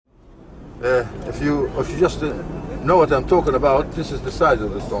If you just know what I'm talking about, this is the size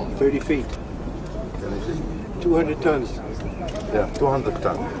of the stone. 30 feet. Can you see? 200 tons. Yeah, 200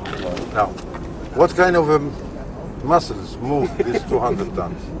 tons. Now, what kind of muscles move these 200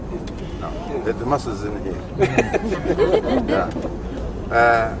 tons? Now, the muscles in here.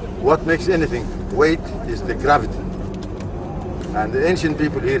 Yeah. What makes anything weight is the gravity. And the ancient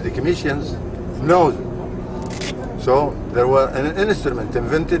people here, the Cometians, know it. So there was an instrument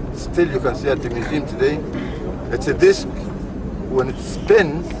invented, still you can see at the museum today. It's a disc. When it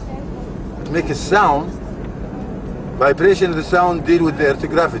spins, it makes a sound. Vibration of the sound deal with the earth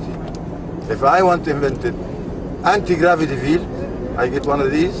gravity. If I want to invent an anti-gravity field, I get one of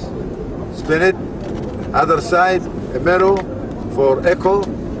these, spin it, other side, a mirror for echo,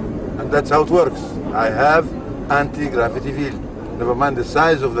 and that's how it works. I have anti-gravity field. Never mind the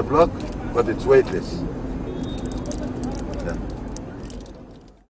size of the block, but it's weightless.